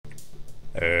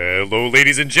Hello,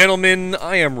 ladies and gentlemen.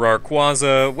 I am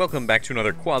Rawrquaza. Welcome back to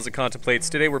another Quaza Contemplates.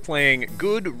 Today we're playing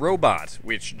Good Robot,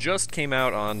 which just came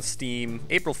out on Steam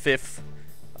April 5th.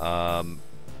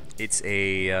 It's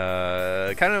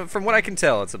a kind of, from what I can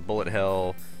tell, it's a bullet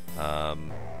hell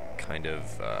kind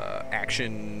of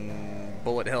action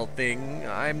bullet hell thing.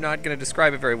 I'm not going to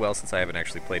describe it very well since I haven't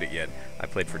actually played it yet. I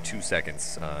played for 2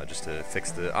 seconds just to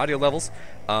fix the audio levels.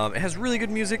 It has really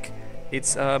good music.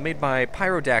 It's made by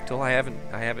Pyrodactyl. I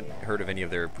haven't heard of any of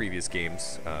their previous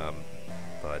games,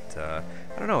 but I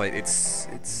don't know.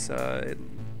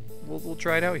 We'll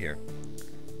try it out here.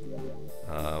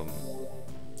 All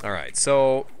right,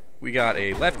 so we got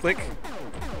a left click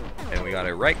and we got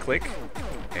a right click,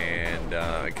 and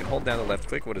I can hold down the left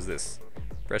click. What is this?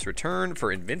 Press return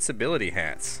for invincibility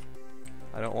hats.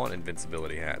 I don't want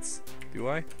invincibility hats, do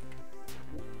I?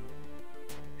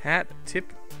 Hat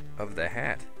tip of the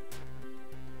hat.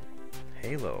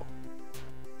 Halo.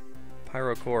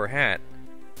 Pyrocore hat.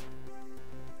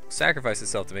 Sacrifice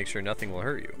itself to make sure nothing will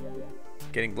hurt you.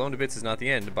 Getting blown to bits is not the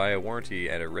end. Buy a warranty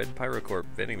at a red Pyrocore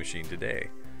vending machine today.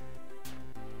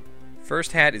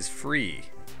 First hat is free.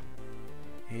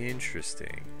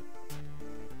 Interesting.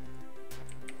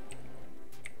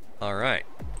 Alright.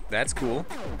 That's cool.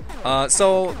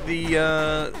 So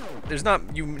the there's not,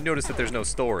 you notice that there's no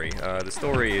story. The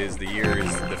story is the year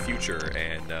is the future,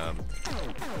 and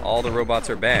all the robots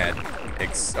are bad.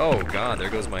 Oh god, there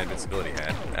goes my invincibility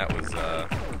hat. That was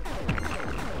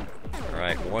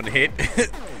alright, one hit.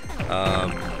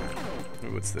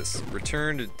 What's this?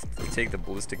 Return to take the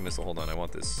ballistic missile. Hold on, I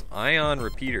want this. Ion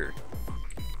repeater.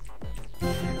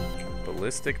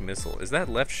 Ballistic missile. Is that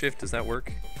left shift? Does that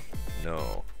work?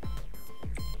 No.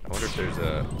 I wonder if there's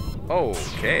a... Oh,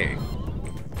 okay.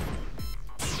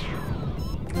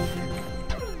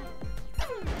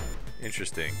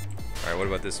 Interesting. Alright, what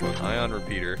about this one? Ion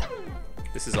repeater.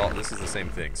 This is the same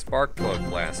thing. Spark plug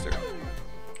blaster.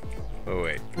 Oh,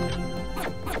 wait.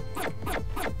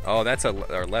 Oh, that's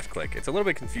our left click. It's a little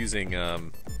bit confusing.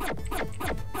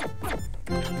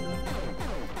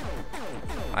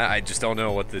 I just don't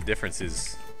know what the difference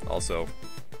is also.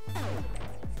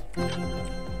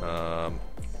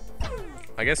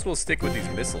 I guess we'll stick with these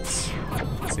missiles.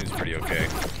 That seems pretty okay.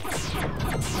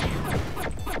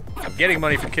 I'm getting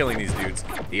money from killing these dudes.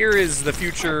 Here is the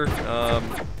future.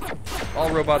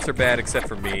 All robots are bad except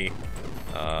for me.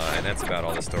 And that's about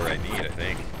all the story I need, I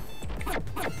think.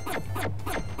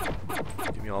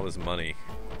 Give me all this money.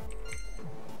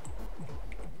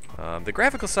 The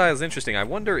graphical style is interesting. I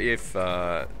wonder if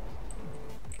the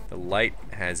light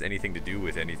has anything to do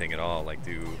with anything at all. Like,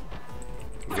 do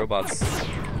robots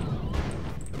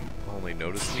only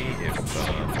notice me if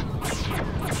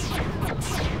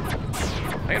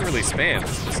I can really spam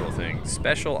this little thing.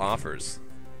 Special offers.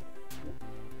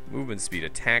 Movement speed,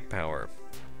 attack power.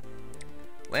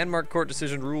 Landmark court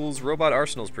decision rules, robot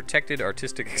arsenals, protected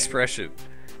artistic expression.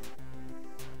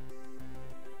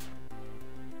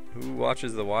 Who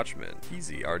watches the Watchmen?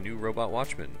 Easy, our new robot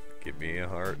watchman. Give me a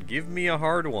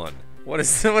hard one. What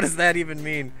does that even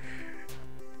mean?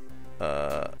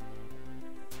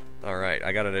 Alright,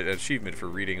 I got an achievement for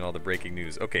reading all the breaking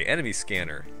news. Okay, enemy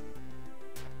scanner.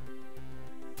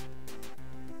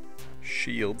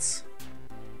 Shields.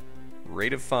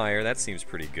 Rate of fire, that seems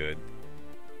pretty good.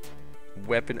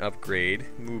 Weapon upgrade,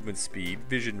 movement speed,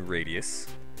 vision radius.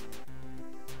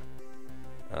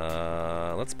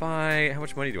 Let's buy, how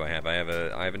much money do I have? I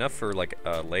have enough for like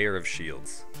a layer of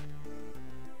shields.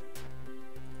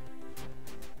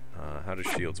 How do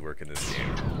shields work in this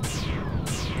game?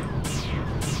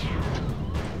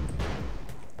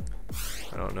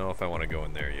 I don't know if I want to go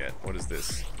in there yet. What is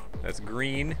this? That's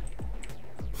green.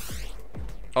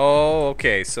 Oh,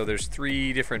 okay, so there's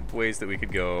 3 different ways that we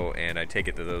could go, and I take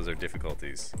it that those are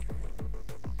difficulties.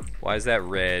 Why is that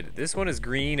red? This one is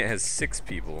green, it has 6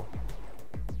 people.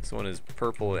 This one is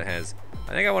purple, it has...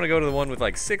 I think I want to go to the one with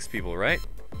like 6 people, right?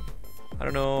 I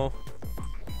don't know.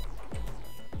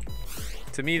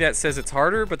 To me that says it's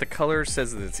harder, but the color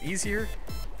says that it's easier.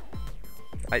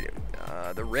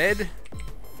 The red?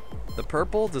 The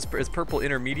purple? Is purple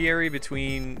intermediary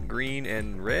between green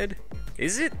and red?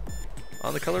 Is it?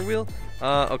 On the color wheel?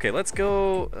 Okay, let's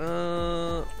go,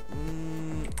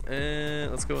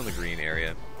 let's go in the green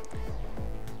area.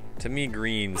 To me,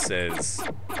 green says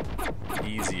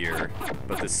easier,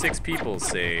 but the 6 people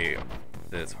say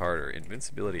that it's harder.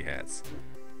 Invincibility hats.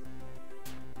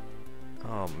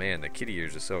 Oh man, the kitty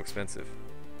ears are so expensive.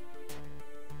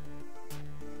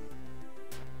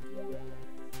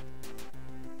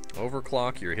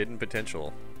 Overclock your hidden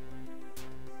potential.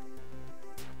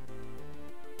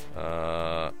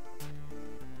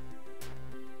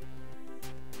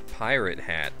 pirate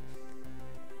hat.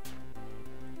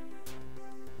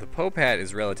 The Pope hat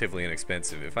is relatively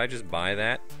inexpensive. If I just buy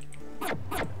that...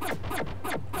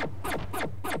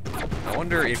 I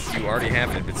wonder if you already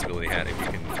have an invincibility hat, if you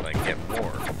can, like, get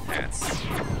more hats.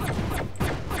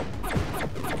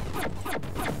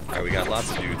 Alright, we got lots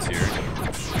of dudes here.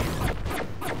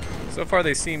 So far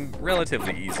they seem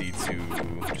relatively easy to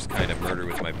just kind of murder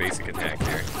with my basic attack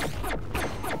here.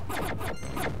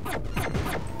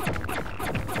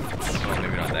 Oh,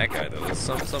 maybe not that guy though.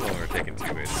 Some of them are taking 2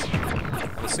 hits.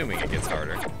 I'm assuming it gets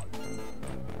harder.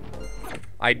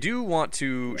 I do want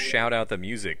to shout out the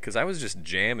music, because I was just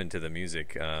jamming to the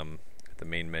music at the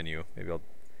main menu. Maybe I'll...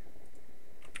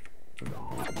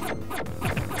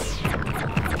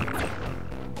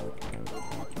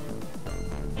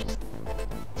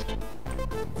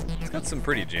 It's got some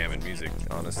pretty jamming music,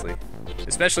 honestly.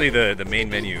 Especially the main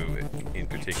menu in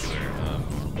particular.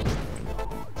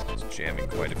 Just jamming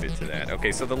quite a bit to that.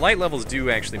 Okay, so the light levels do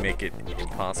actually make it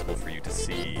impossible for you to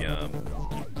see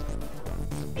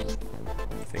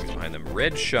things behind them.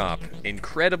 Red Shop,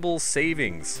 incredible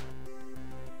savings.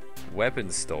 Weapon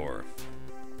store.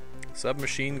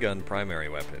 Submachine gun primary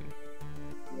weapon.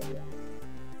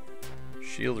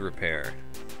 Shield repair.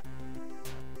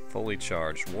 Fully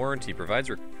charged. Warranty provides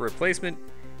replacement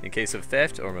in case of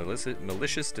theft or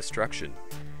malicious destruction.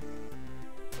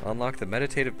 Unlock the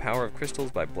meditative power of crystals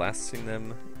by blasting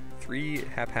them 3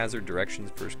 haphazard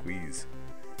directions per squeeze.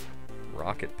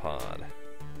 Rocket pod.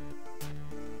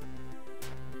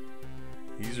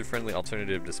 User-friendly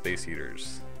alternative to space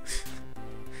heaters.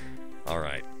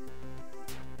 Alright.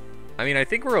 I mean, I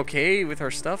think we're okay with our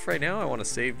stuff right now. I want to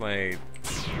save my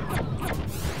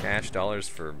cash dollars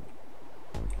for...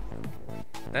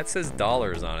 That says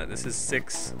dollars on it. This is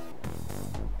 6.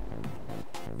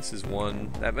 This is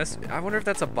 1. That I wonder if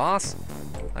that's a boss.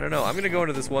 I don't know. I'm gonna go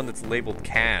into this one that's labeled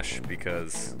cash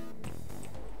because,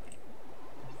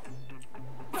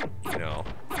 you know,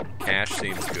 cash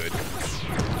seems good.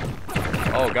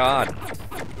 Oh God!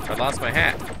 I lost my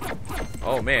hat.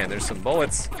 Oh man, there's some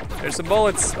bullets. There's some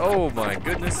bullets. Oh my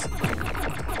goodness.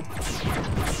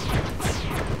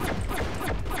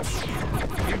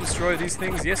 Can you destroy these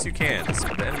things? Yes, you can.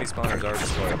 The enemy spawners are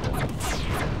destroyable.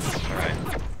 Alright.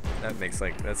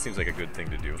 That seems like a good thing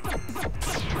to do.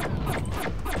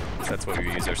 So that's what we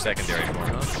use our secondary for,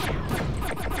 huh?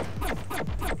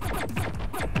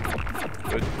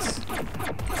 Goodness.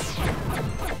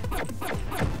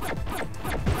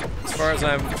 As far as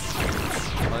I'm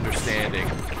understanding,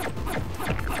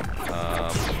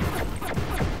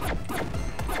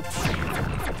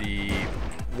 the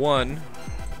 1,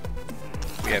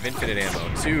 we have infinite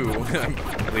ammo. 2,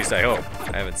 at least I hope.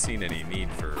 I haven't seen any need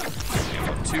for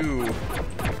ammo. 2,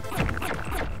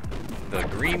 the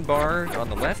green bar on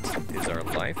the left is our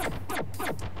life.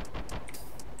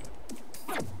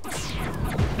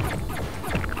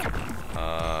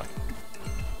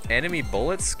 Enemy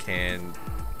bullets are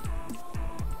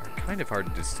kind of hard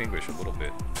to distinguish a little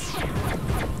bit.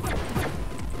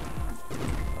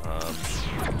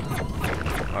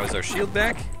 Oh, is our shield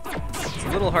back? It's a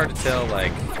little hard to tell,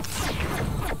 like,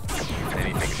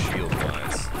 anything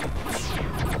shield-wise.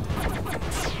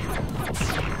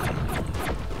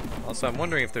 Also, I'm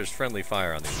wondering if there's friendly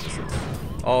fire on these missiles.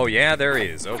 Oh, yeah, there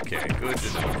is. Okay, good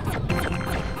to know.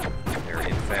 There,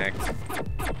 in fact,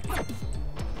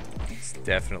 it's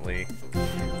definitely...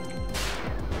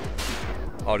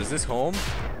 Oh, does this home?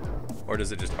 Or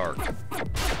does it just arc?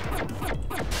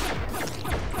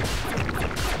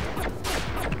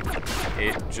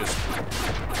 It just...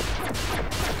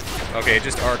 Okay, it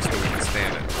just arcs, but we can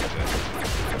spam it a little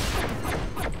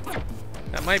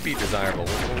bit. That might be desirable.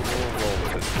 We'll roll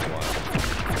with this for a while.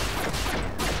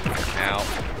 Ow.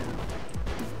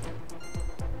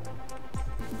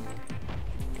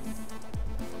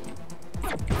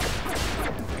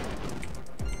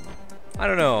 I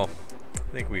don't know.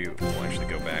 I think we will actually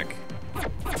go back.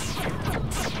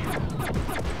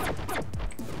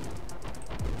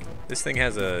 This thing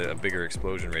has a bigger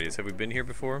explosion radius. Have we been here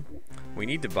before? We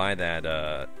need to buy that,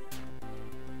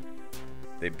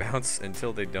 they bounce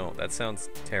until they don't. That sounds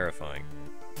terrifying.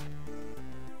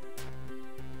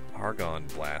 Argon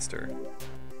blaster.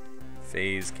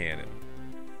 Phase cannon.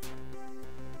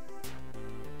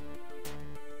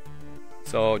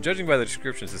 So, judging by the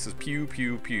descriptions, this is pew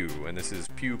pew pew, and this is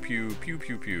pew pew pew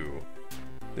pew pew.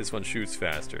 This one shoots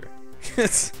faster.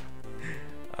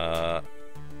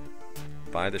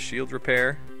 Buy the shield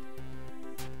repair.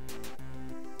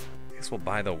 I guess we'll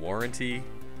buy the warranty.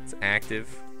 It's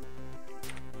active.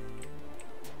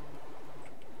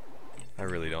 I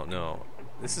really don't know.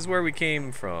 This is where we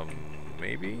came from,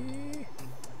 maybe?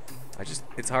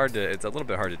 it's hard to, it's a little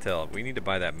bit hard to tell. We need to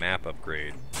buy that map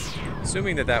upgrade.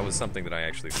 Assuming that that was something that I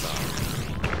actually saw.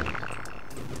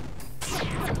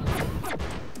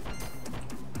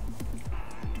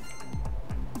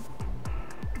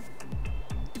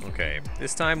 Okay,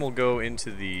 this time we'll go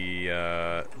into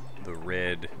the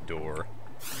red door.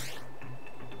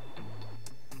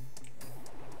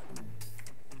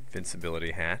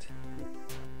 Invincibility hat.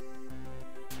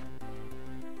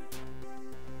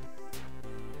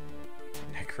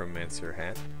 Necrodancer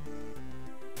hat.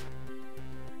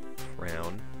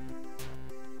 Crown.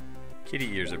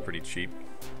 Kitty ears are pretty cheap.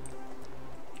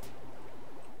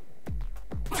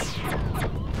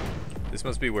 This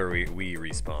must be where we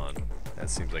respawn. That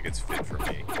seems like it's fit for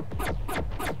me.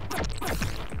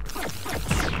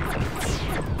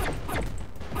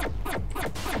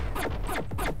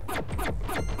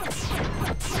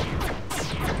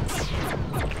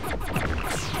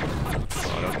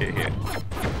 Oh, don't get hit.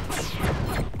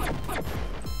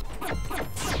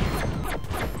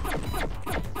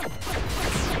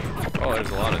 Oh, there's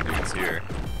a lot of dudes here.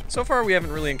 So far, we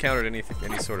haven't really encountered any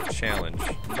sort of challenge,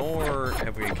 nor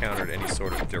have we encountered any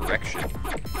sort of direction.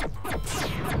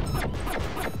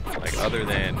 Like, other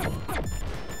than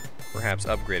perhaps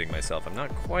upgrading myself. I'm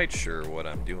not quite sure what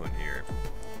I'm doing here.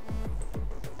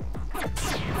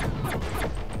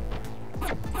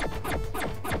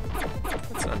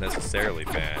 That's not necessarily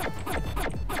bad.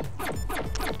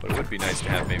 But it would be nice to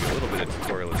have maybe a little bit of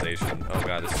tutorialization. Oh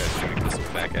god, this guy's shooting missiles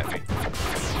back at me.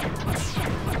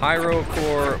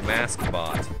 Rawrquaza Mask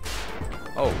Bot.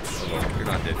 Oh, hello, you're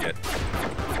not dead yet.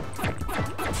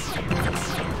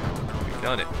 We've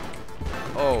done it.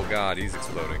 Oh god, he's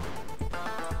exploding.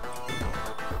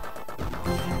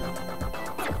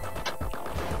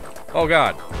 Oh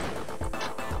god.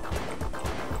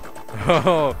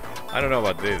 Oh, I don't know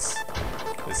about this.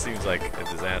 This seems like a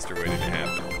disaster waiting to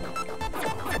happen.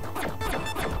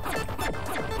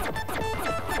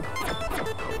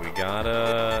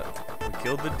 We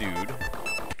killed the dude.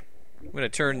 I'm gonna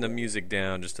turn the music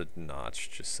down just a notch,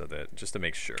 just to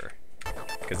make sure,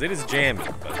 because it is jamming.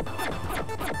 But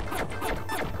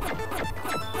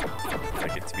I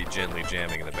like it to be gently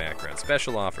jamming in the background.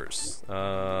 Special offers.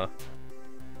 Gotta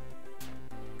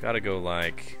go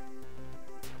like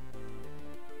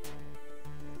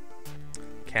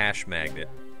cash magnet.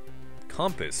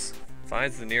 Compass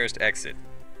finds the nearest exit.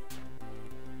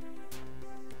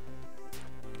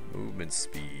 Movement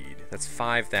speed. That's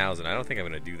 5,000. I don't think I'm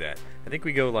going to do that. I think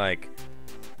we go like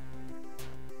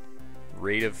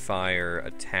rate of fire,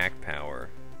 attack power.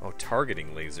 Oh,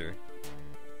 targeting laser.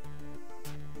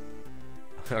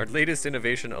 Our latest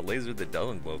innovation, a laser that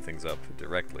doesn't blow things up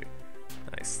directly.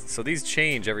 Nice. So these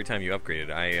change every time you upgrade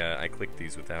it. I clicked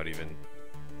these without even...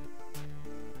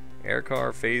 Air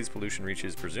car phase pollution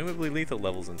reaches presumably lethal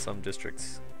levels in some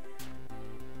districts.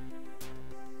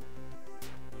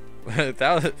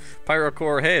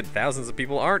 Pyrocore head. Thousands of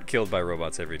people aren't killed by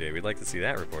robots every day. We'd like to see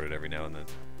that reported every now and then.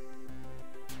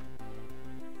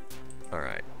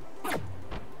 Alright.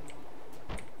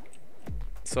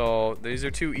 So, these are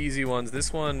two easy ones.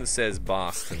 This one says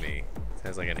boss to me. It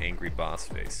has like an angry boss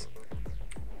face.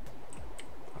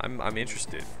 I'm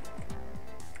interested.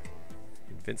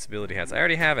 Invincibility hats. I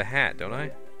already have a hat, don't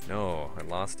I? No, I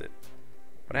lost it.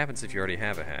 What happens if you already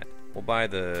have a hat? We'll buy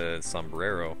the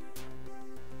sombrero.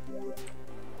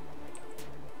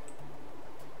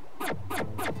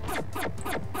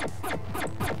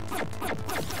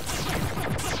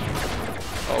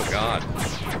 Oh god.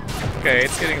 Okay,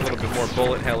 it's getting a little bit more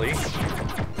bullet helly.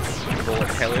 Bullet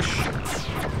hellish.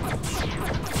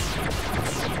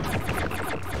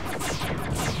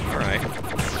 Alright.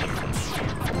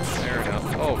 Fair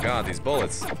enough. Oh god, these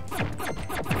bullets.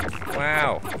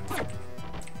 Wow.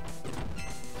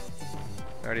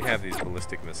 I already have these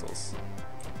ballistic missiles.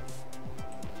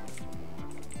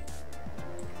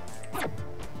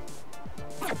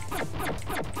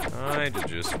 I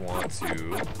just want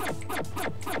to...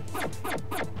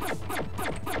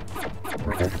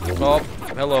 Oh,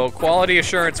 hello. Quality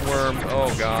assurance worm.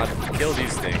 Oh god. Kill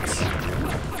these things.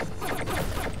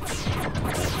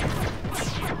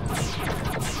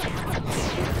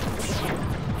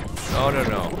 No, no,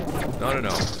 no. No, no,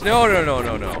 no. No, no, no,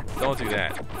 no, no. Don't do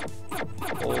that.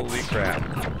 Holy crap.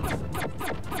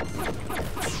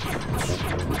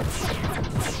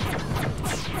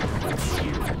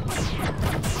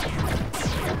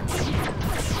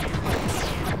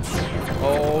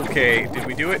 Okay, did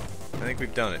we do it? I think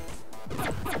we've done it.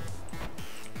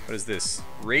 What is this?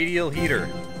 Radial heater.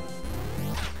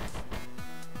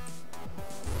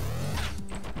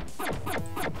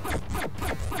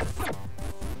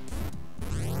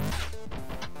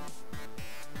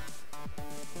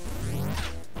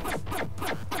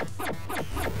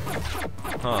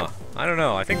 Huh. I don't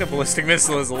know. I think the ballistic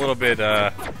missile is a little bit,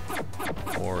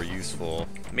 more useful.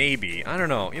 Maybe. I don't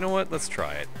know. You know what? Let's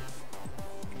try it.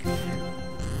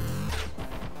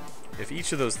 If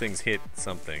each of those things hit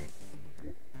something.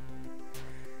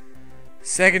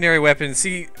 Secondary weapons.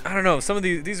 See, I don't know. Some of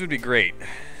these would be great.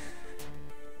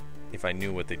 If I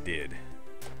knew what they did.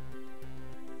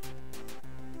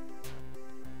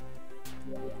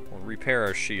 We'll repair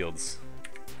our shields.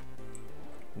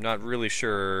 I'm not really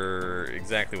sure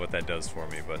exactly what that does for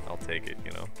me, but I'll take it,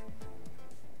 you know.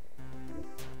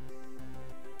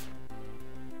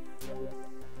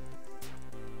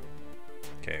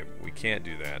 Okay, we can't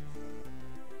do that.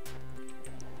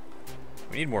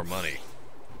 We need more money.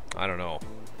 I don't know.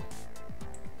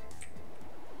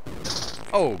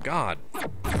 Oh, God.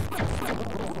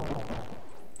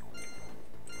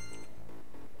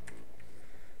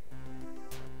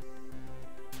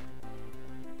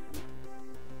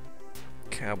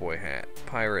 Cowboy hat,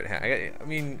 pirate hat. I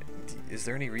mean, is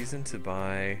there any reason to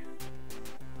buy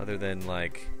other than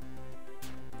like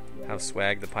how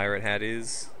swag the pirate hat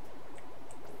is?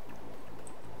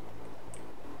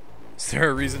 Is there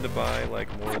a reason to buy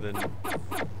like more than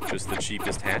just the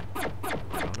cheapest hat?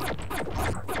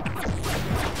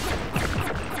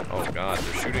 Oh God,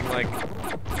 they're shooting like.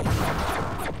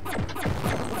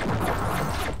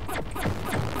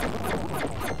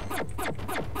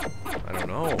 I don't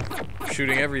know.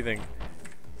 Shooting everything.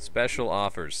 Special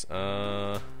offers.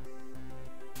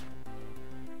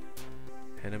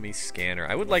 Enemy scanner.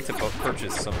 I would like to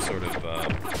purchase some sort of.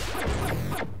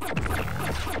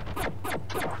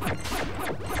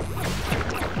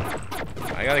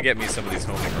 I gotta get me some of these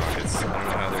homing rockets. I don't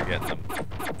know how they're getting them.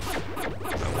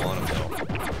 I want them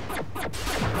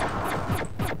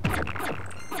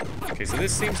though. Okay, so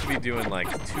this seems to be doing like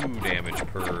 2 damage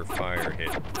per fire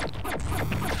hit.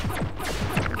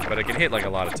 But it can hit like a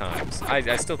lot of times.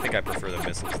 I still think I prefer the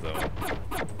missiles though.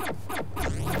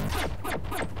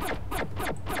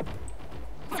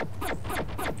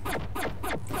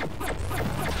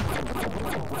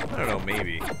 I don't know,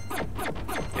 maybe.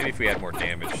 Maybe if we had more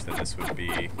damage, then this would be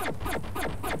a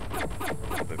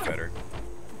little bit better.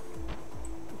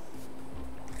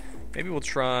 Maybe we'll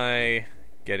try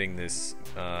getting this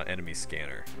enemy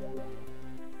scanner.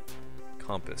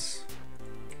 Compass.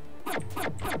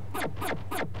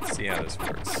 Let's see how this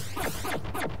works.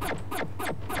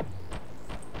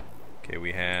 Okay,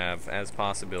 we have, as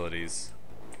possibilities,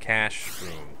 cash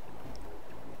room.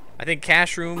 I think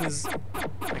cash room is,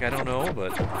 like, I don't know,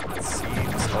 but it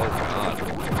seems, oh God.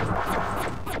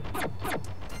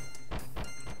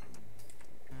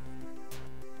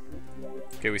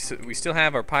 Okay, we still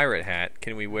have our pirate hat.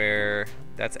 Can we wear,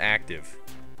 that's active.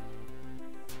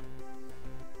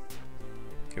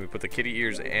 Can we put the kitty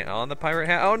ears on the pirate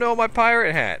hat? Oh no, my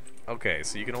pirate hat! Okay,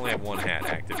 so you can only have one hat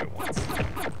active at once.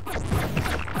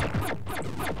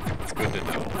 That's good to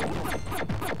know.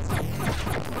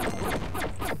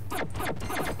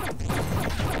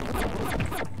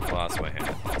 Lost my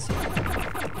hat also.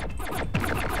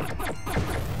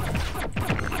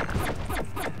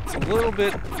 It's a little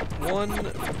bit,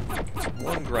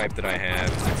 one gripe that I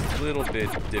have is it's a little bit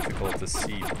difficult to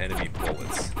see enemy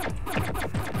bullets.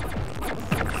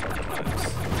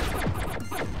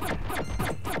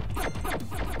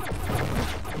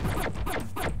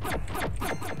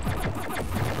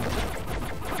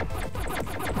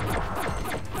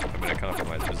 I'm in a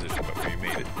compromised position, but we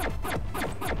made it.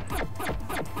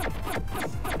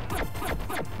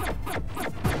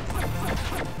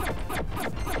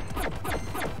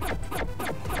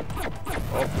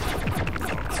 Oh,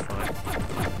 that's fine.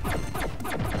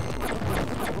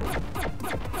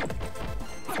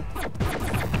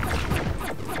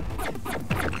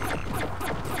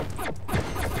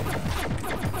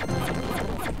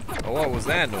 Oh, what was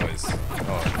that noise?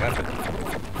 Oh, I got it.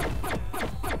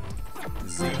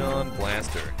 Xenon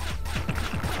Blaster.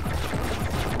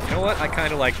 You know what? I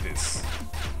kind of like this.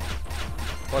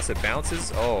 Plus it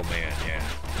bounces. Oh man, yeah.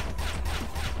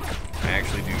 I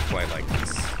actually do quite like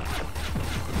this.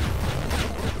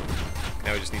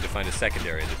 Now we just need to find a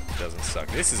secondary that doesn't suck.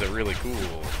 This is a really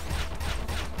cool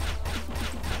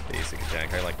basic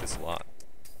attack. I like this a lot.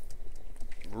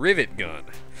 Rivet gun.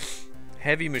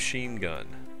 Heavy machine gun.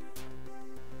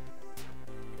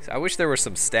 I wish there were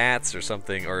some stats or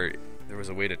something, or there was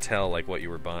a way to tell like what you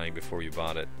were buying before you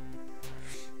bought it.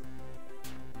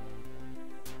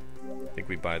 I think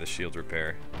we buy the shield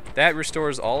repair. That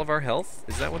restores all of our health?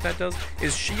 Is that what that does?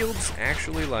 Is shields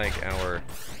actually like our...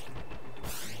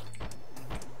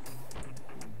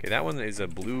 Okay, that one is a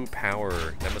blue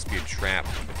power. That must be a trap.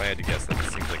 If I had to guess, that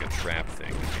seems like a trap thing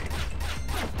to me.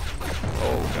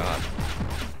 Oh, God.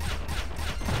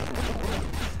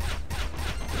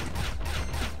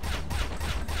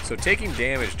 So taking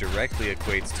damage directly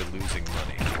equates to losing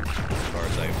money, as far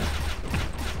as I've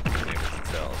been able to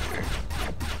tell here.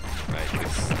 Right,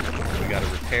 because we gotta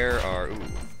repair our...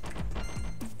 Ooh.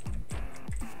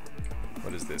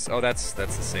 What is this? Oh, that's the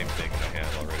same thing that I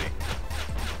have already.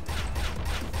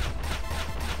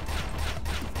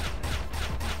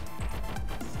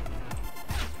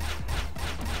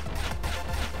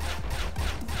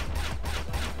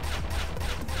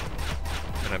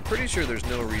 And I'm pretty sure there's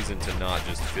no reason to not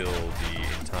just fill the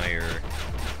entire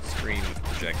screen with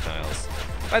projectiles.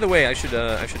 By the way, I should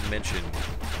mention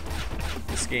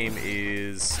this game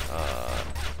is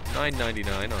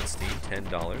 $9.99 on Steam,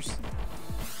 $10.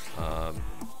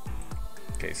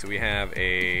 Okay, so we have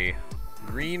a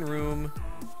green room,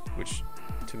 which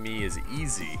to me is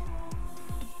easy,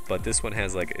 but this one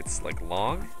has it's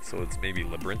long, so it's maybe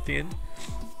labyrinthian.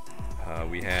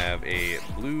 We have a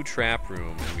blue trap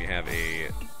room, and we have a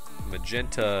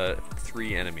magenta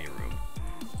 3 enemy room.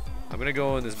 I'm gonna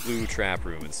go in this blue trap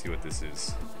room and see what this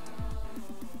is.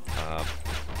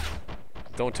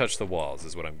 Don't touch the walls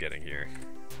is what I'm getting here.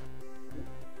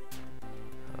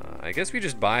 I guess we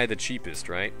just buy the cheapest,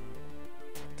 right?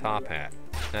 Top hat.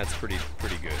 That's pretty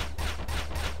good.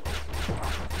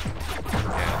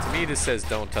 Yeah, to me this says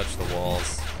don't touch the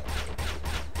walls.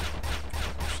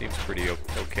 Seems pretty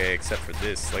okay, except for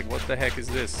this. Like, what the heck is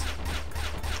this?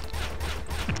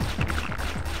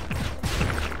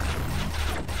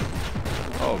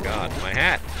 Oh god, my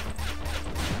hat!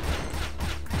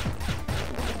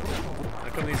 How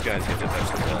come these guys get to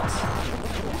touch the walls?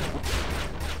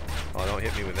 Oh, don't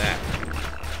hit me with that.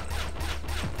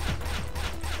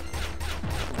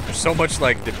 There's so much,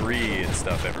 like, debris and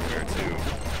stuff everywhere, too.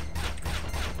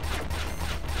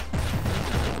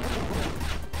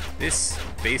 This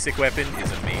basic weapon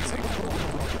is amazing.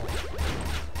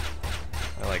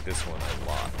 I like this one a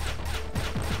lot.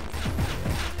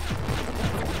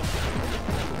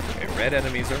 Okay, red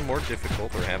enemies are more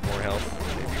difficult or have more health.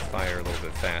 Maybe fire a little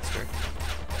bit faster.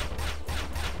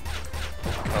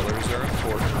 Colors are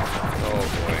important. Oh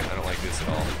boy, I don't like this at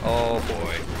all. Oh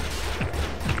boy.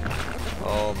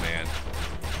 Oh man.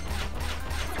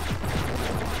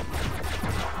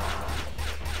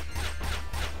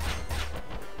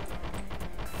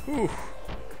 Whew.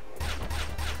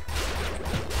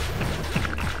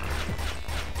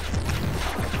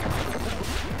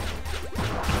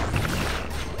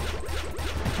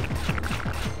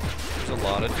 There's a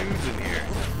lot of dudes in here.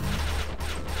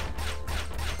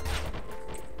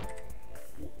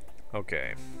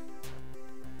 Okay.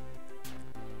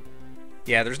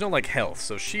 Yeah, there's no, like, health,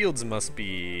 so shields must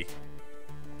be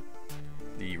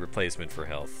the replacement for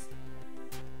health.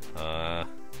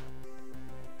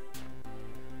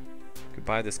 Could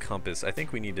buy this compass. I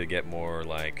think we need to get more,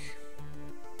 like,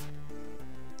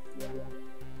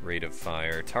 rate of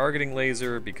fire. Targeting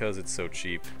laser, because it's so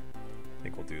cheap. I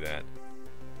think we'll do that.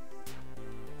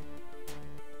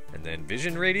 And then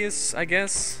vision radius, I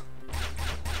guess?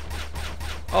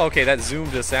 Oh, okay, that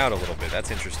zoomed us out a little bit.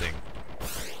 That's interesting.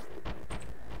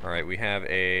 Alright, we have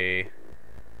a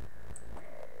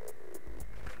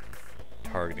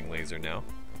targeting laser now.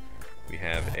 We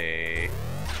have a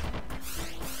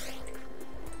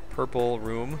purple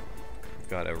room. We've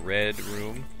got a red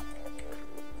room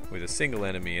with a single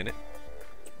enemy in it.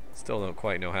 Still don't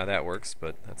quite know how that works,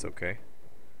 but that's okay.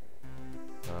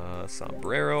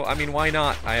 Sombrero. I mean, why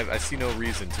not? I see no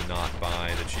reason to not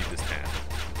buy the cheapest hat.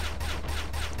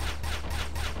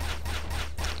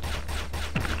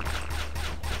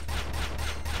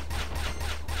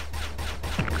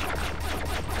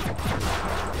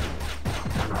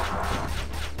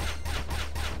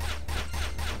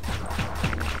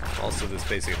 Also, this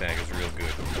basic attack is real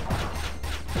good.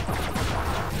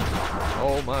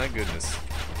 Oh my goodness.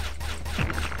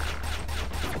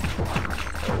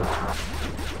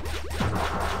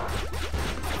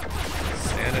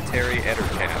 Sanitary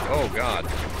Ettercap. Oh god.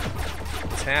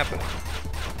 What's happening?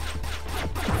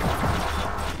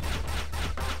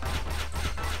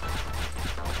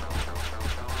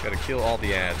 Gotta kill all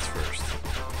the ads first.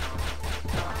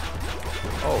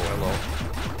 Oh, hello.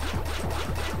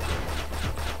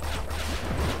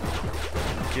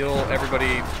 Kill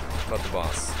everybody but the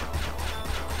boss.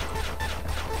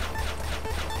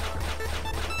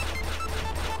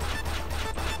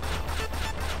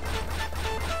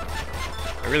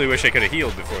 I really wish I could have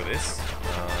healed before this,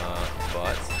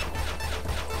 but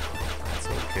that's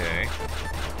okay.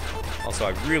 Also,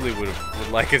 I really would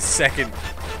like a second,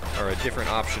 or a different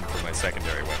option for my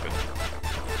secondary weapon.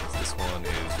 This one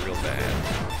is real bad.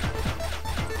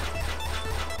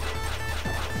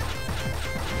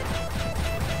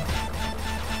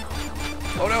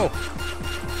 Oh no!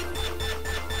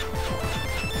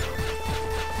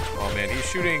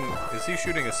 shooting? Is he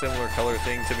shooting a similar color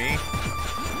thing to me?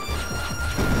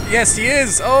 Yes, he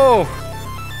is. Oh.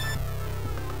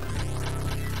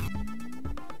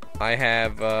 I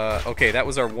have. Okay, that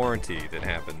was our warranty that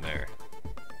happened there.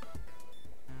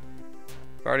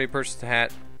 I've already purchased a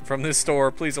hat from this store.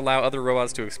 Please allow other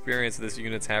robots to experience this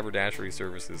unit's haberdashery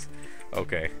services.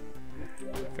 Okay.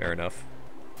 Fair enough.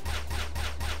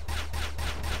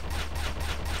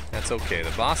 That's okay.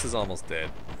 The boss is almost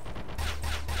dead.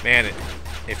 Man,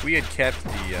 if we had kept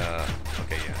the,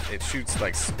 okay, yeah, it shoots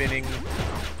like spinning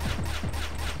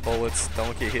bullets.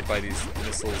 Don't get hit by these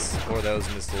missiles or those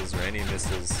missiles or any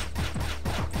missiles.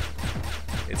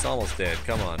 It's almost dead.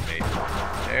 Come on, mate.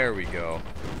 There we go.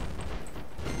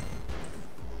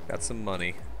 Got some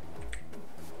money.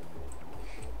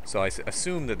 So I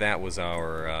assume that that was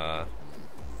our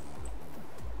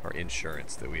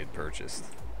insurance that we had purchased.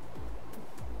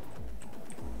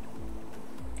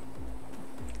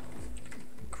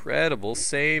 Incredible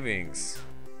savings.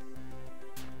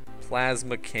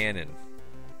 Plasma cannon.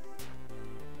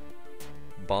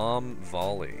 Bomb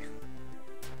volley.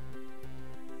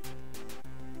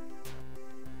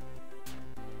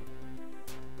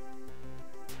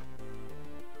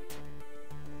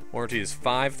 Warranty is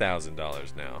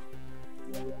 $5,000 now.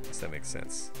 Does that make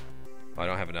sense? Oh, I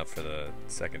don't have enough for the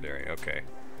secondary. Okay.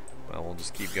 Well, we'll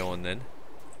just keep going then.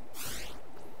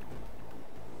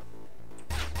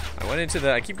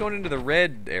 I keep going into the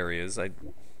red areas. I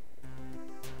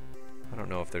don't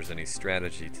know if there's any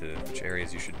strategy to which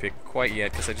areas you should pick quite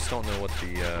yet, because I just don't know what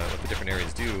the different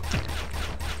areas do.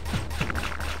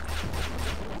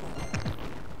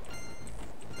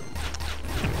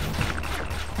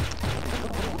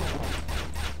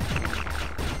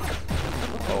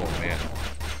 Oh man,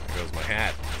 there goes my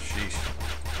hat. Sheesh.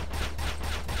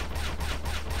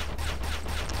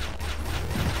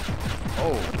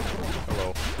 Oh,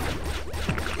 hello.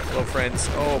 Hello, friends.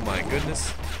 Oh my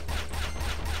goodness.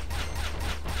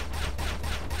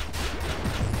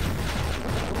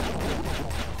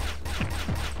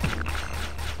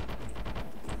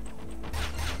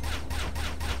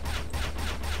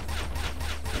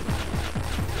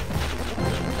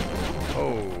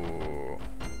 Oh,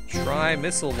 try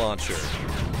missile launcher.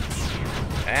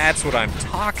 That's what I'm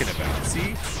talking about.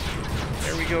 See?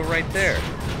 There we go right there.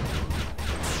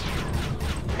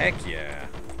 Heck yeah.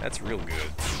 That's real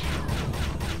good.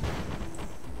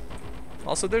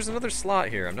 Also, there's another slot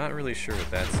here. I'm not really sure what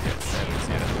that is yet.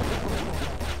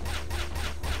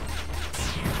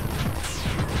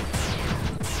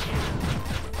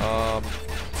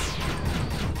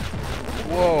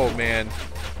 Whoa, man.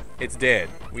 It's dead.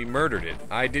 We murdered it.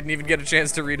 I didn't even get a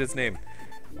chance to read its name.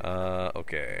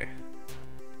 Okay.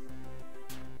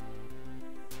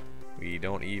 We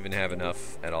don't even have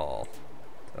enough at all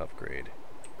to upgrade.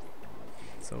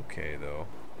 It's okay, though.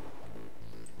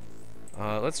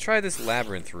 Let's try this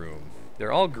labyrinth room.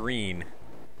 They're all green.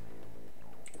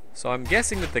 So I'm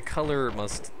guessing that the color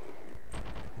must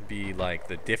be like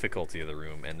the difficulty of the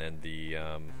room, and then the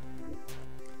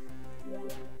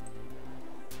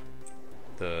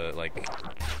like the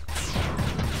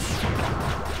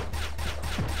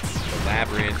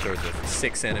labyrinth or the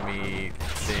 6 enemy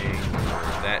thing,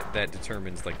 that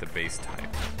determines like the base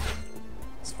type.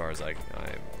 As far as I'm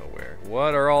aware.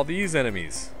 What are all these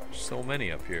enemies? There's so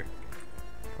many up here.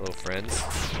 Hello, friends.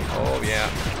 Oh, yeah.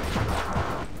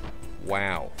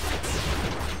 Wow.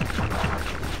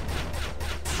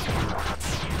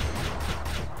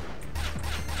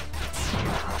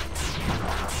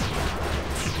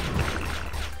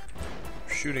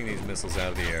 Shooting these missiles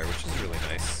out of the air, which is really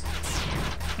nice.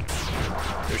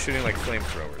 They're shooting like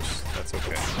flamethrowers. That's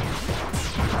okay.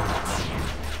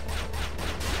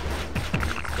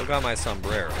 Still got my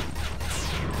sombrero.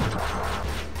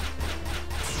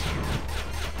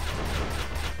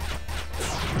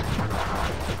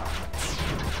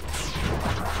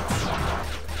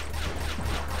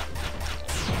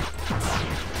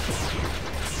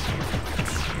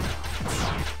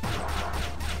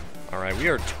 Alright, we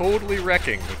are totally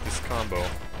wrecking with this combo.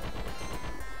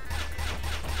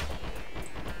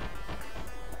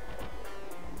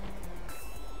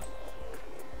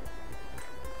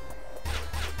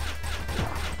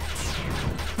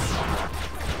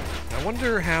 I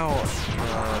wonder how,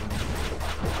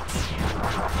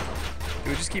 do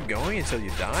we just keep going until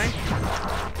you die?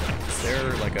 Is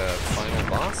there like a final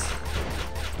boss?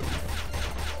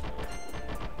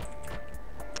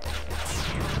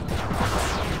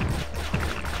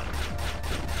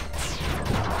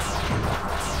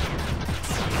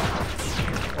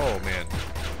 Oh man.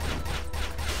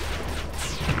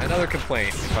 Another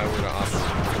complaint if I were to offer a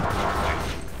complaint.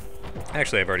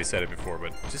 Actually, I've already said it before,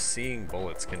 but just seeing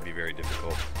bullets can be very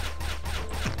difficult.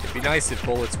 It'd be nice if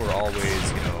bullets were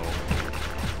always, you know,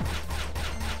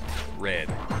 red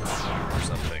or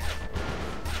something.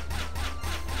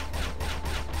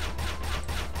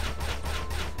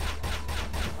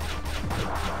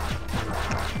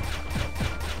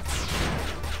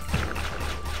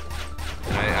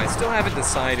 I still haven't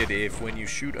decided if when you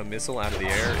shoot a missile out of the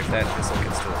air, if that missile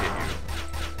can still hit you.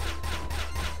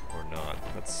 Or not.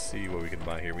 Let's see what we can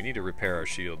buy here. We need to repair our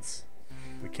shields.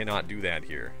 We cannot do that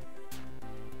here.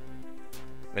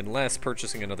 Unless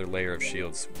purchasing another layer of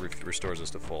shields restores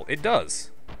us to full. It does!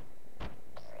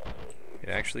 It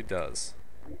actually does.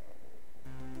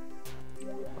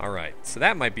 Alright, so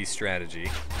that might be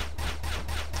strategy.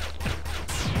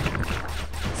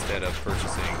 Instead of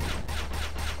purchasing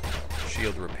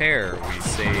shield repair, we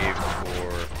save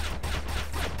for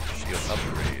shield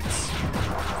upgrades.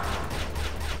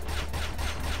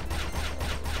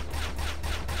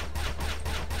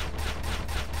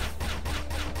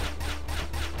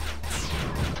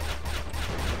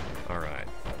 Alright.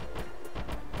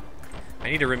 I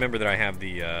need to remember that I have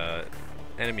the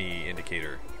enemy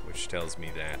indicator, which tells me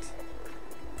that.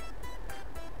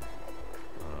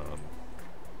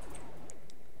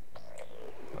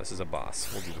 This is a boss.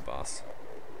 We'll do the boss.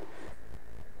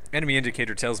 Enemy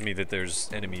indicator tells me that there's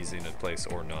enemies in a place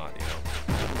or not, you know.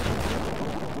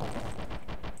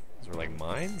 Those are like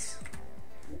mines?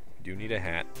 Do need a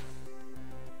hat.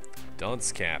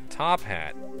 Dunce cap. Top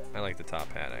hat. I like the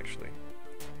top hat, actually.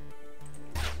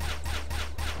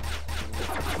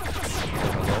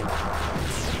 Hello.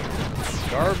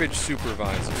 Garbage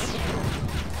supervisor.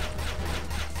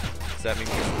 Does that mean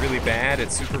he's really bad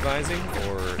at supervising,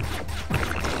 or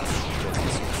does he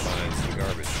supervise the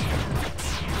garbage?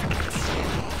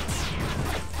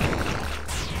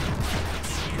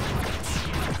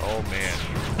 Oh man.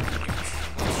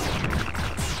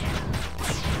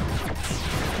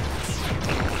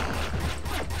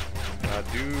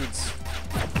 Dudes.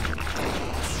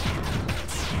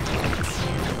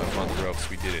 I'm on the ropes,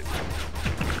 we did it.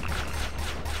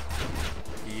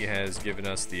 He has given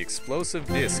us the explosive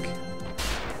disc,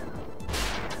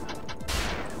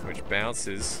 which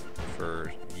bounces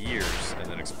for years and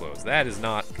then explodes. That is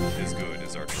not as good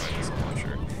as our tri-missile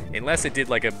launcher, unless it did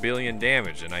like 1 billion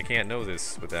damage, and I can't know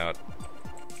this without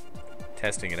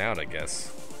testing it out, I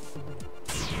guess.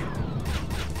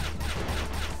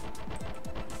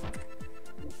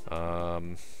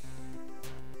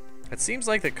 It seems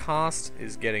like the cost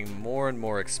is getting more and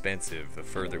more expensive the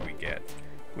further we get,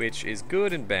 which is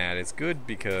good and bad. It's good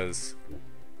because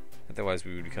otherwise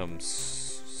we would become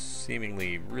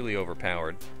seemingly really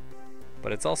overpowered,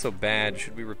 but it's also bad.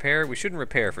 Should we repair? We shouldn't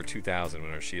repair for 2,000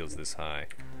 when our shield's this high.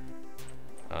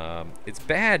 It's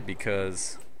bad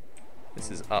because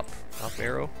this is up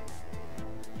arrow,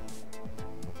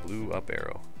 blue up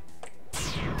arrow.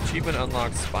 Achievement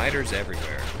unlocked, spiders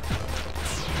everywhere.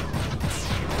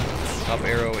 Up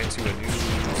arrow into a new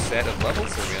set of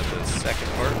levels, so we have the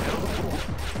second part now.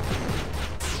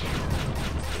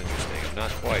 Interesting, I'm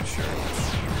not quite sure.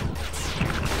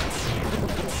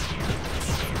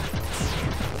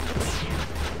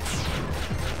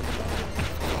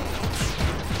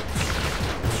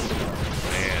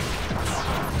 Man.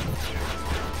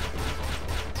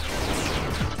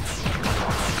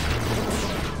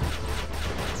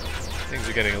 Things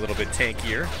are getting a little bit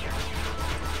tankier.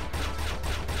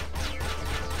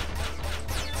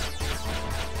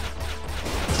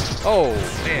 Oh,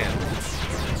 man.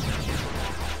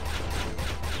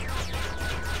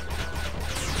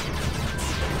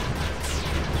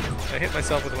 I hit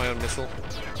myself with my own missile.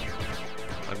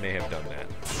 I may have done that.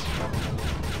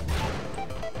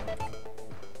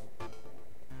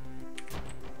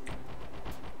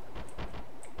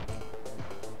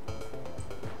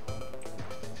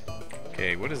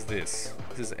 Okay, what is this?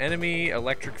 This is enemy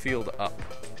electric field up.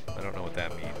 I don't know what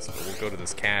that means, but we'll go to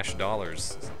this cash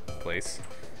dollars place.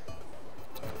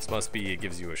 This must be, it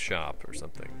gives you a shop or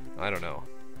something. I don't know.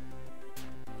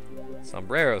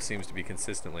 Sombrero seems to be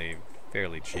consistently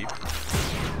fairly cheap.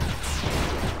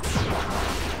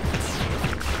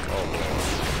 Oh, Lord.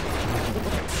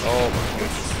 Oh, my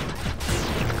goodness.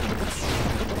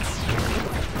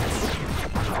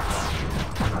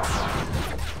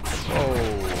 Whoa.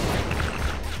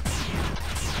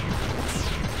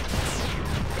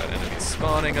 Got enemies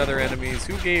spawning other enemies.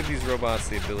 Who gave these robots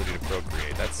the ability to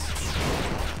procreate? That's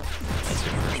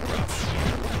your first problem.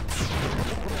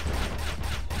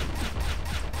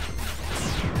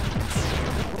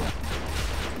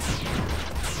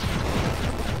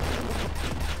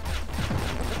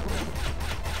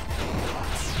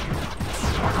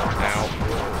 Ow.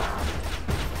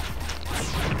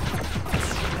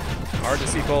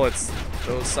 Pussy bullets.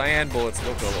 Those cyan bullets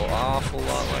look an awful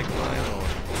lot like my own.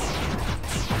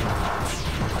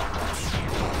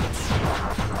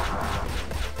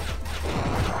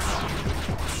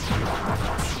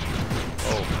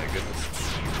 Oh my goodness.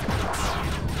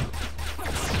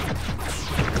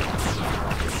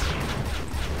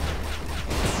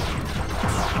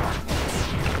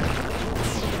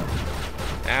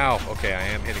 Ow! Okay, I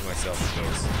am hitting myself with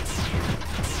those.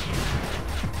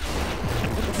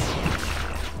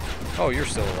 Oh, you're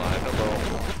still alive.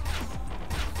 Hello.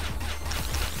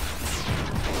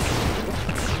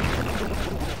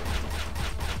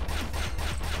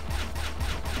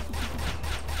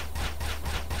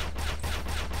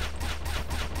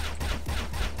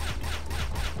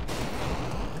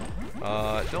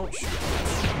 Don't shoot.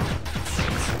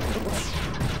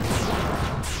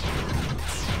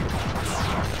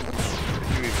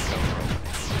 Where'd you even come from?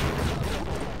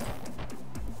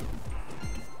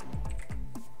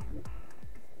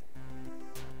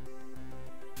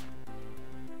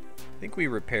 I think we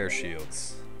repair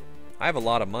shields. I have a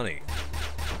lot of money.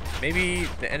 Maybe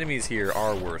the enemies here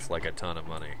are worth like a ton of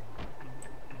money.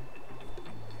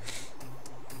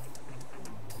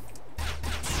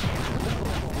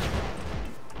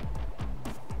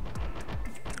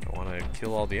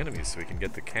 Kill all the enemies so we can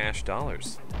get the cash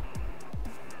dollars.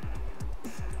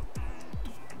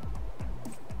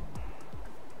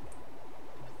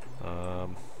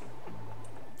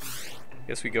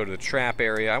 Guess we go to the trap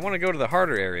area. I want to go to the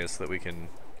harder area so that we can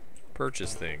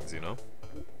purchase things, you know?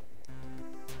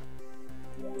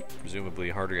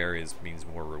 Presumably harder areas means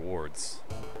more rewards.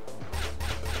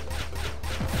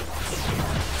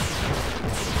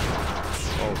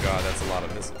 Oh god, that's a lot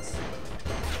of missiles.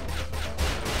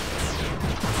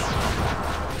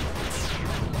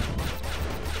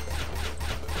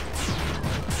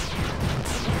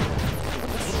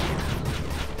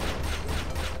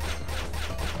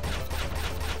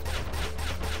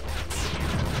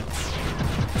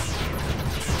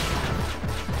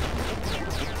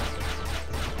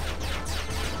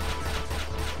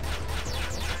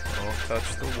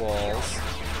 Touch the walls.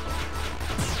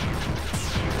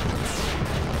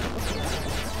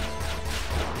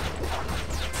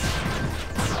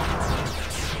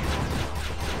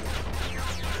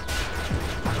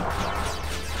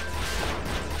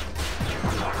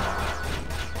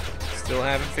 Still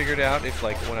haven't figured out if,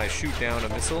 like, when I shoot down a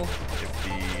missile, if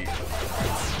the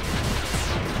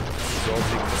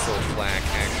resulting missile flak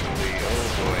actually, oh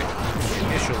boy,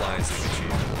 initializing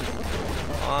achievement.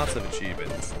 Lots of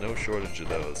achievements, no shortage of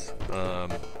those. The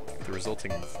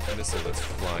resulting missile that's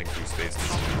flying through space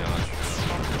needs to be dodged.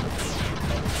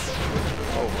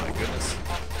 Oh my goodness.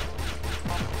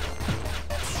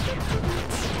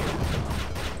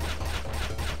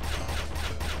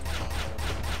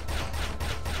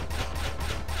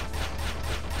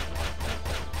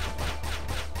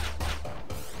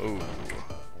 Ooh.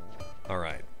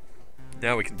 Alright.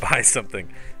 Now we can buy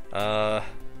something.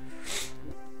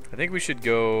 I think we should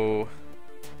go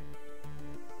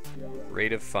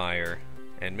rate of fire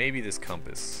and maybe this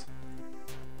compass.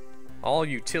 All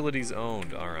utilities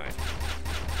owned. Alright.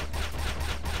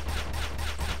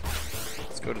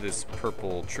 Let's go to this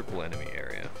purple triple enemy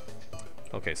area.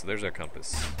 Okay, so there's our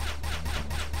compass.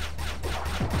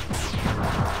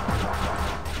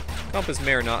 Compass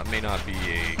may or may not be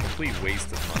a complete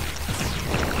waste of money.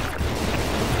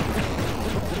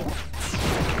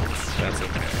 That's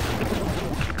okay.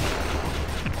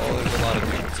 Oh, there's a lot of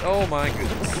dudes. Oh my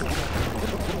goodness.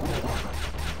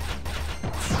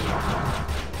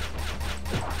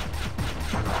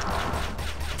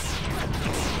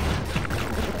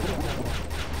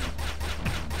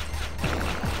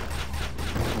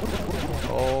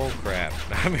 Oh crap.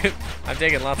 I'm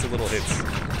taking lots of little hits.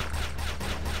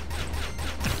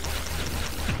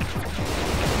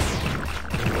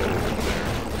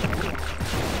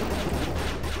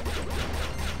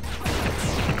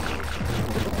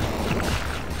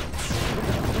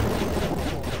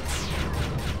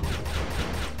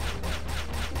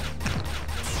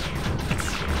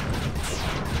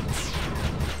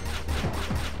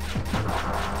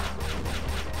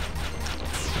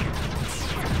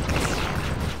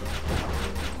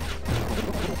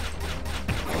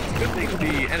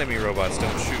 Enemy robots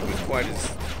don't shoot with quite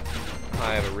as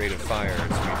high of a rate of fire as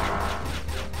we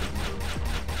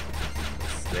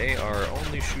do. They are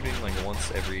only shooting like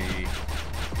once every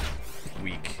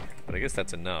week, but I guess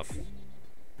that's enough.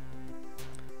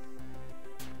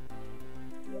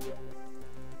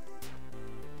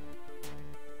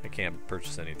 I can't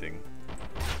purchase anything.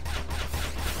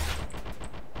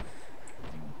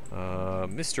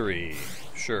 Mystery,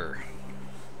 sure.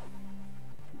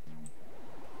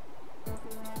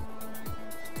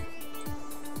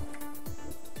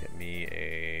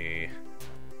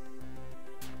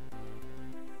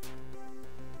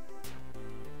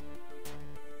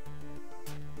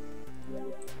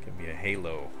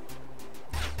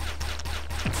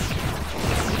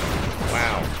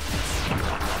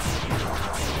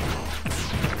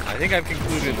 think I've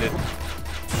concluded that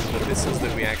the missiles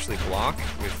that we actually block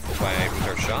with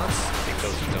our shots, I think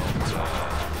those don't do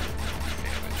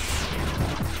damage.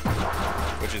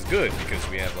 Which is good, because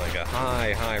we have like a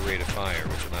high rate of fire,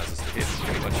 which allows us to hit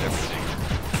pretty much everything.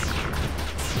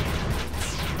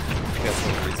 I think that's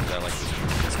one of the reasons I like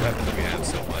this weapon that we have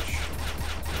so much.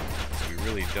 So we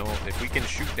really don't... If we can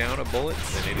shoot down a bullet,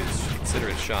 then it is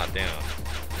considered shot down.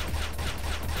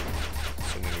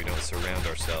 Assuming we don't surround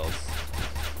ourselves.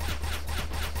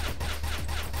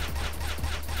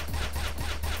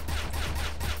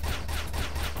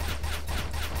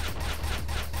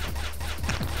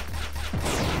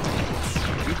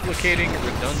 Duplicating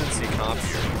redundancy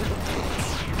copier.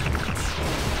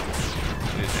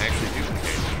 It is actually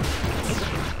duplicating.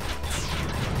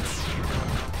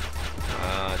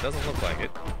 It doesn't look like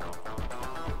it.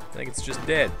 I think it's just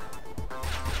dead.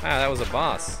 Ah, that was a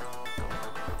boss.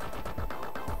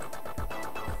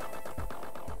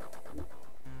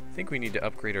 I think we need to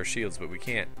upgrade our shields, but we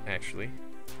can't, actually.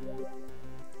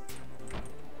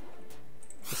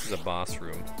 This is a boss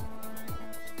room.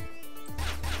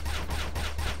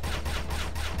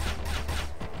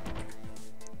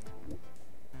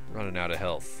 Running out of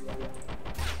health.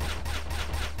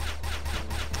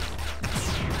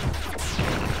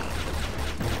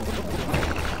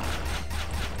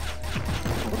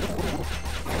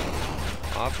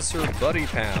 Officer Buddy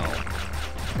Pal.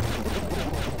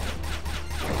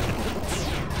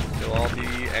 Kill all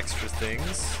the extra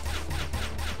things.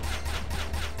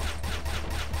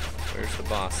 Where's the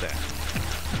boss at?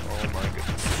 Oh my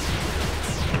goodness.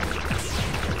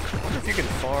 I wonder if you can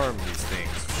farm these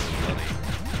things for money.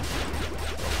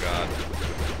 Oh god.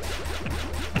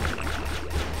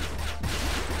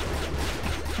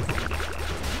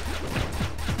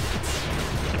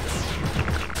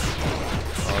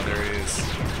 Oh, there he is.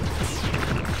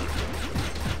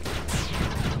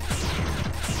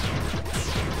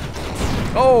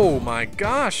 Oh my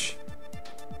gosh!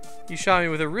 He shot me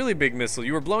with a really big missile.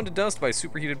 You were blown to dust by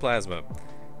superheated plasma.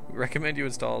 We recommend you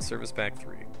install Service Pack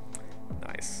 3.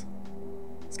 Nice.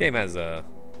 This game has a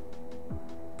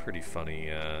pretty funny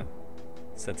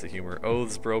sense of humor.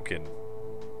 Oaths broken.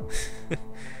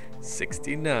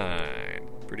 69.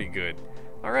 Pretty good.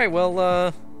 Alright,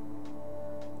 well,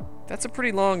 that's a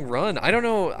pretty long run. I don't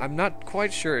know, I'm not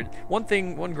quite sure. One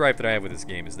gripe that I have with this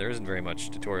game is there isn't very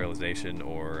much tutorialization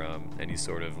or any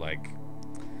sort of, like,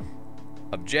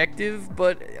 objective,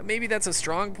 but maybe that's a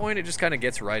strong point. It just kind of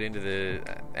gets right into the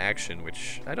action,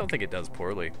 which I don't think it does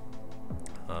poorly.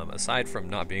 Aside from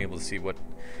not being able to see what...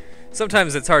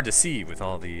 Sometimes it's hard to see with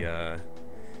all the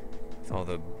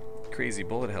crazy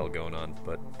bullet hell going on,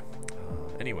 but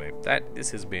anyway, this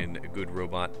has been a good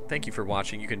robot. Thank you for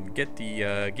watching. You can get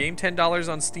the game $10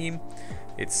 on Steam.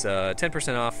 It's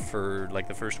 10% off for like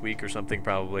the first week or something,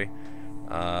 probably.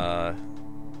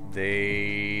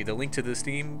 The link to the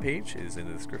Steam page is in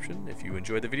the description. If you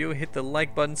enjoyed the video, hit the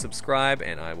like button, subscribe,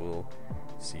 and I will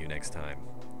see you next time.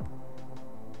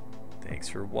 Thanks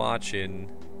for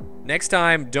watching. Next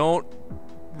time, don't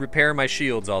repair my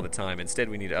shields all the time. Instead,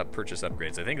 we need to purchase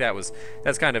upgrades. I think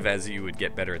that's kind of as you would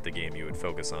get better at the game, you would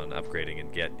focus on upgrading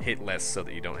and get hit less so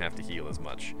that you don't have to heal as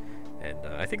much. And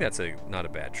I think that's not a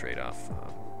bad trade-off.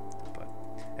 But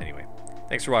anyway,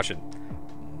 thanks for watching.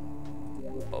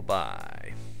 Bye-bye.